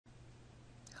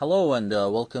Hello and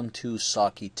welcome to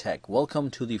Saki Tech.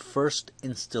 Welcome to the first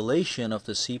installation of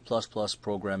the C++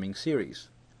 programming series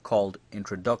called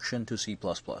Introduction to C++.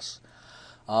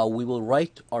 We will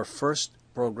write our first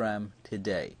program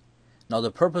today. Now the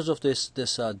purpose of this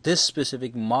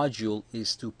specific module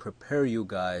is to prepare you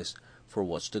guys for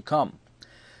what's to come.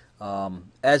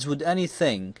 As with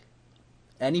anything,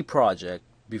 any project,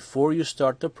 before you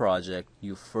start the project,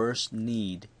 you first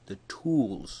need the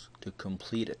tools to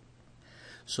complete it.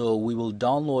 So we will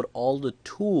download all the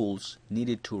tools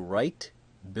needed to write,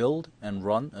 build, and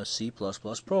run a C++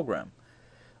 program.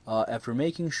 After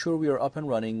making sure we are up and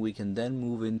running, we can then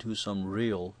move into some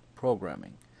real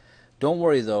programming. Don't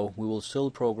worry though, we will still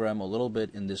program a little bit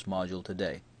in this module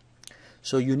today.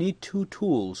 So you need two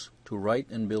tools to write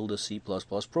and build a C++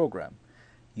 program.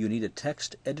 You need a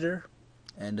text editor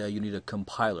and you need a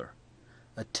compiler.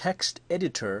 A text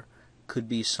editor could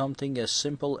be something as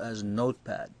simple as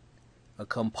Notepad. A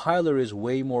compiler is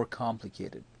way more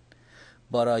complicated,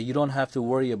 but you don't have to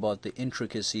worry about the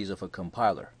intricacies of a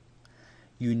compiler.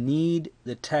 You need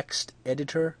the text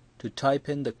editor to type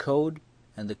in the code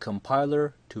and the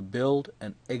compiler to build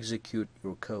and execute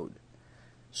your code.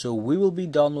 So we will be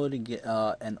downloading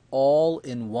an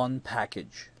all-in-one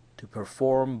package to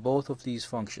perform both of these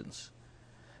functions.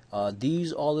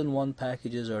 These all-in-one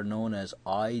packages are known as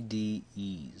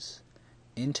IDEs,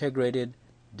 Integrated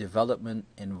Development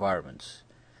Environments.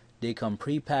 They come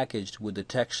pre-packaged with the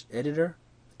text editor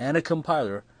and a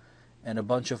compiler and a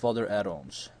bunch of other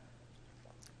add-ons.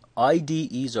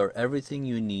 IDEs are everything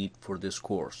you need for this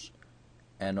course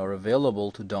and are available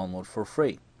to download for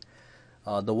free.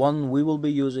 The one we will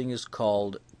be using is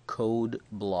called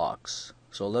CodeBlocks.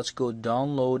 So let's go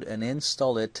download and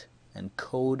install it and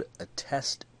code a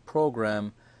test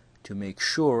program to make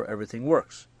sure everything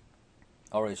works.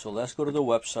 Alright, so let's go to the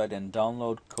website and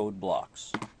download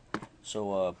CodeBlocks.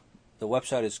 So the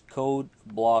website is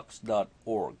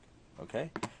codeblocks.org.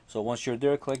 Okay, so once you're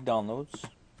there, click Downloads.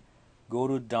 Go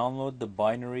to Download the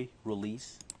Binary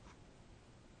Release,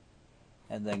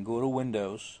 and then go to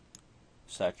Windows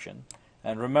section.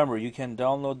 And remember, you can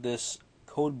download this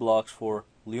CodeBlocks for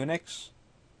Linux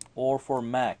or for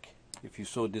Mac if you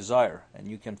so desire, and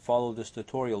you can follow this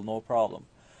tutorial no problem.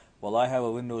 Well, I have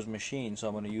a Windows machine, so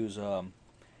I'm going to use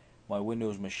my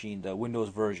Windows machine, the Windows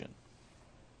version.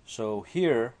 So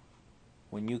here,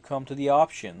 when you come to the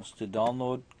options to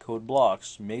download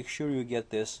CodeBlocks, make sure you get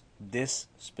this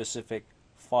specific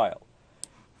file.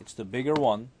 It's the bigger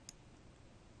one,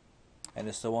 and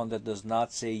it's the one that does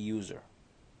not say user.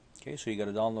 Okay, so you got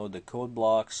to download the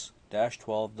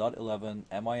CodeBlocks-12.11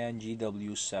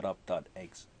 mingw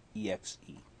setup.exe.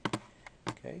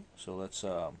 Okay, so let's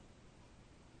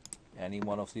any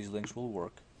one of these links will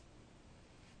work.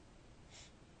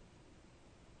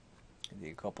 Give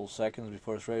you a couple seconds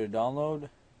before it's ready to download.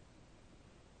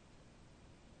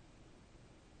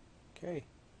 Okay.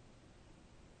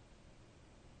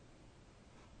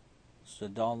 So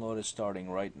the download is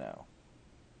starting right now.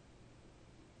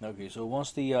 Okay, so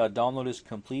once the download is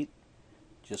complete,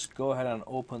 just go ahead and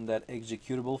open that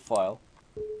executable file.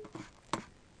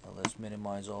 Now let's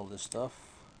minimize all this stuff.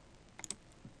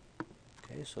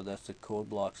 Okay, so that's the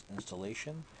CodeBlocks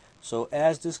installation. So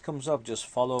as this comes up, just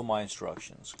follow my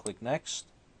instructions. Click Next,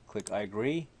 click I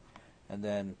agree, and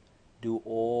then do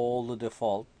all the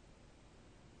default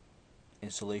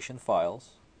installation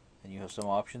files. And you have some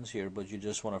options here, but you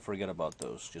just want to forget about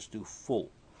those. Just do full.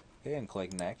 Okay, and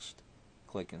click Next,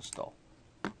 click Install.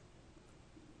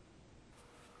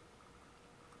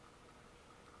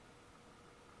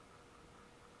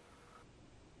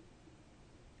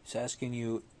 It's asking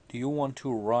you, do you want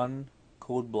to run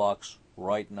CodeBlocks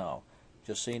right now?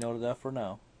 Just say no to that for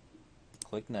now.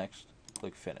 Click Next,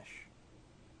 click Finish.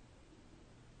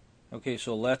 Okay,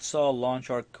 so let's launch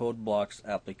our CodeBlocks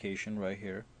application right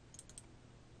here.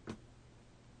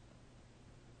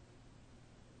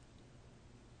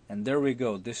 And there we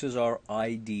go. This is our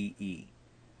IDE.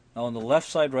 Now on the left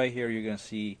side right here, you're going to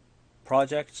see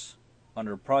Projects.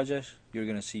 Under Projects, you're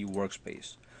going to see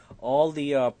Workspace. All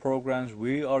the programs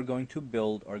we are going to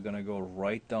build are going to go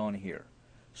right down here.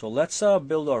 So let's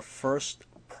build our first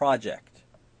project.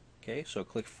 Okay, so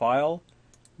click File,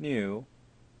 New,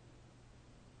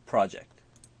 Project.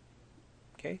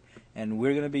 Okay, and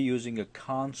we're going to be using a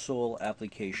console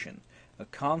application. A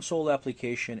console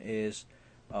application is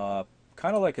kind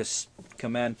of like a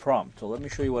command prompt. So let me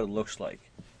show you what it looks like.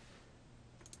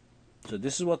 So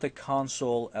this is what the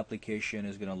console application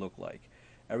is going to look like.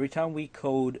 Every time we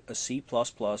code a C++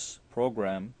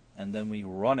 program and then we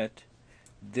run it,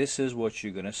 this is what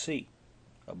you're going to see.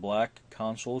 A black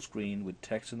console screen with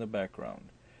text in the background.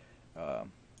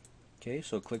 Okay,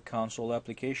 so click console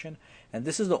application, and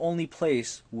this is the only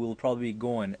place we'll probably be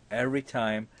going every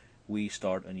time we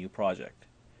start a new project.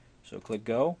 So click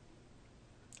go.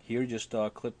 Here just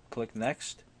click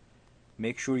next.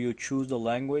 Make sure you choose the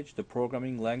language, the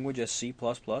programming language as C++.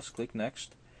 Click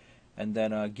next, and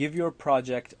then give your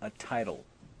project a title.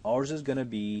 Ours is gonna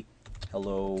be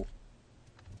Hello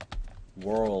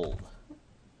World.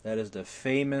 That is the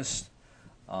famous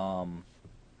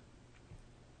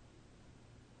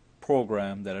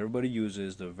program that everybody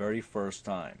uses the very first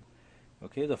time.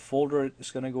 Okay, the folder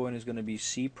it's going to go in is going to be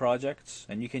C projects,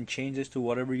 and you can change this to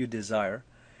whatever you desire.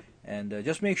 And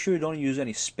just make sure you don't use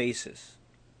any spaces.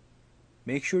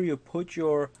 Make sure you put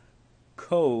your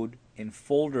code in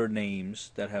folder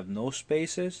names that have no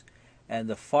spaces, and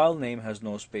the file name has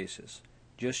no spaces.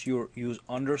 Just use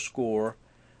underscore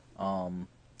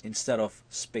instead of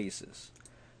spaces.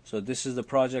 So this is the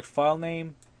project file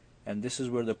name, and this is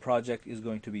where the project is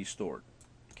going to be stored.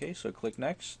 Okay, so click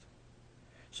next.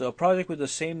 So a project with the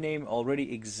same name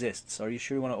already exists. Are you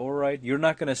sure you want to overwrite? You're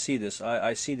not going to see this.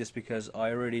 I see this because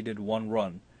I already did one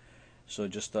run. So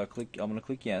just click. I'm going to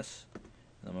click yes.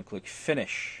 And I'm going to click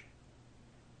finish.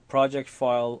 Project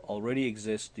file already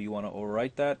exists. Do you want to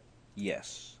overwrite that?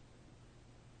 Yes.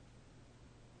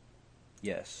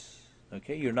 Yes.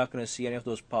 Okay, you're not going to see any of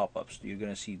those pop-ups. You're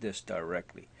going to see this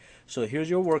directly. So here's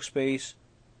your workspace.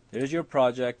 There's your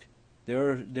project.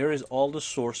 There is all the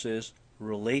sources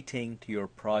relating to your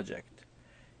project.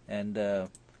 And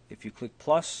if you click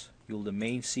plus, you'll the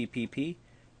main CPP.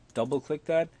 Double click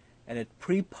that, and it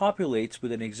pre-populates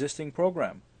with an existing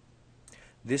program.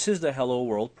 This is the Hello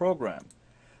World program.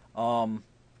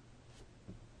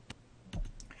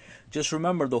 Just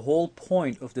remember, the whole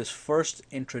point of this first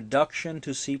introduction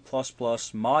to C++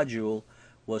 module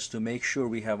was to make sure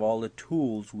we have all the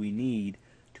tools we need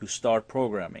to start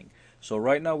programming. So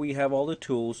right now we have all the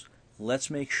tools. Let's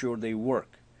make sure they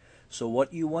work. So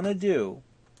what you want to do,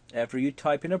 after you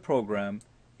type in a program,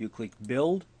 you click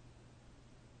build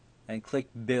and click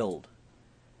build.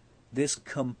 This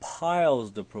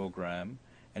compiles the program,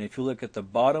 and if you look at the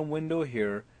bottom window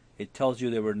here, it tells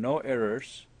you there were no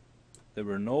errors, there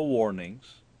were no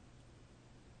warnings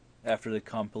after the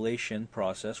compilation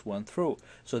process went through.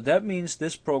 So that means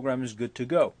this program is good to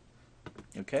go.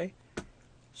 Okay?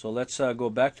 So let's go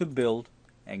back to build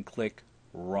and click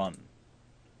run.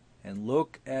 And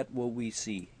look at what we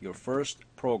see. Your first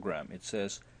program. It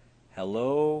says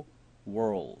Hello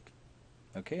World.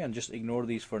 Okay, and just ignore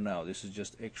these for now. This is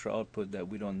just extra output that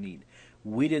we don't need.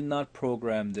 We did not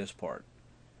program this part.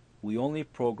 We only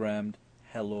programmed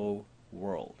Hello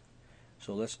World.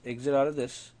 So let's exit out of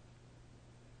this.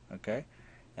 Okay,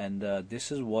 and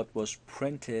this is what was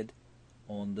printed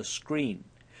on the screen.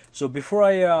 So before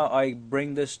I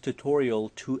bring this tutorial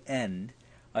to end,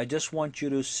 I just want you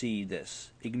to see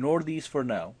this. Ignore these for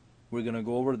now. We're going to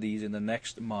go over these in the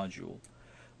next module.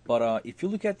 But if you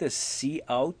look at this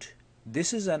cout,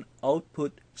 this is an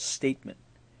output statement.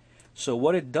 So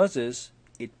what it does is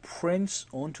it prints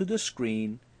onto the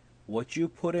screen what you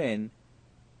put in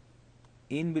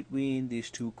between these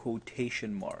two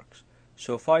quotation marks.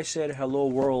 So if I said hello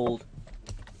world,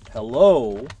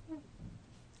 hello,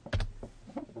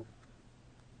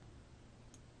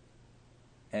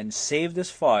 and save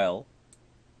this file,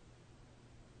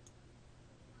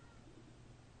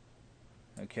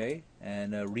 okay,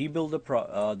 and rebuild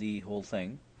the whole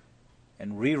thing,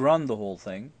 and rerun the whole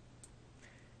thing,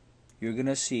 you're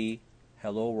gonna see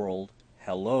hello world,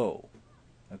 hello.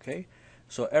 Okay,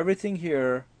 so everything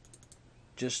here,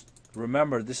 just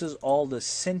remember, this is all the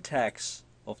syntax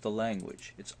of the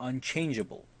language. It's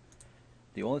unchangeable.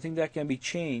 The only thing that can be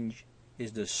changed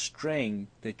is the string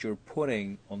that you're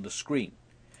putting on the screen.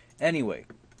 Anyway,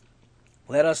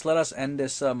 let us end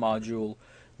this module.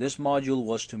 This module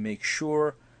was to make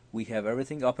sure we have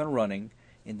everything up and running.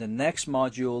 In the next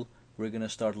module, we're going to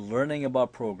start learning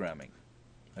about programming.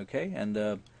 Okay,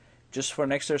 and just for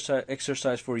an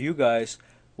exercise for you guys,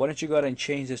 why don't you go ahead and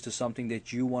change this to something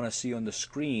that you want to see on the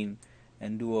screen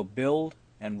and do a build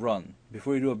and run.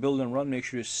 Before you do a build and run, make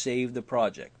sure you save the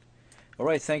project.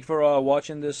 Alright, thank you for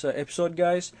watching this episode,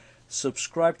 guys.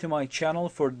 Subscribe to my channel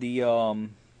for the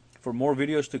for more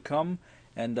videos to come,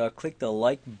 and click the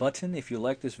like button if you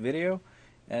like this video,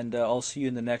 and I'll see you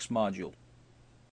in the next module.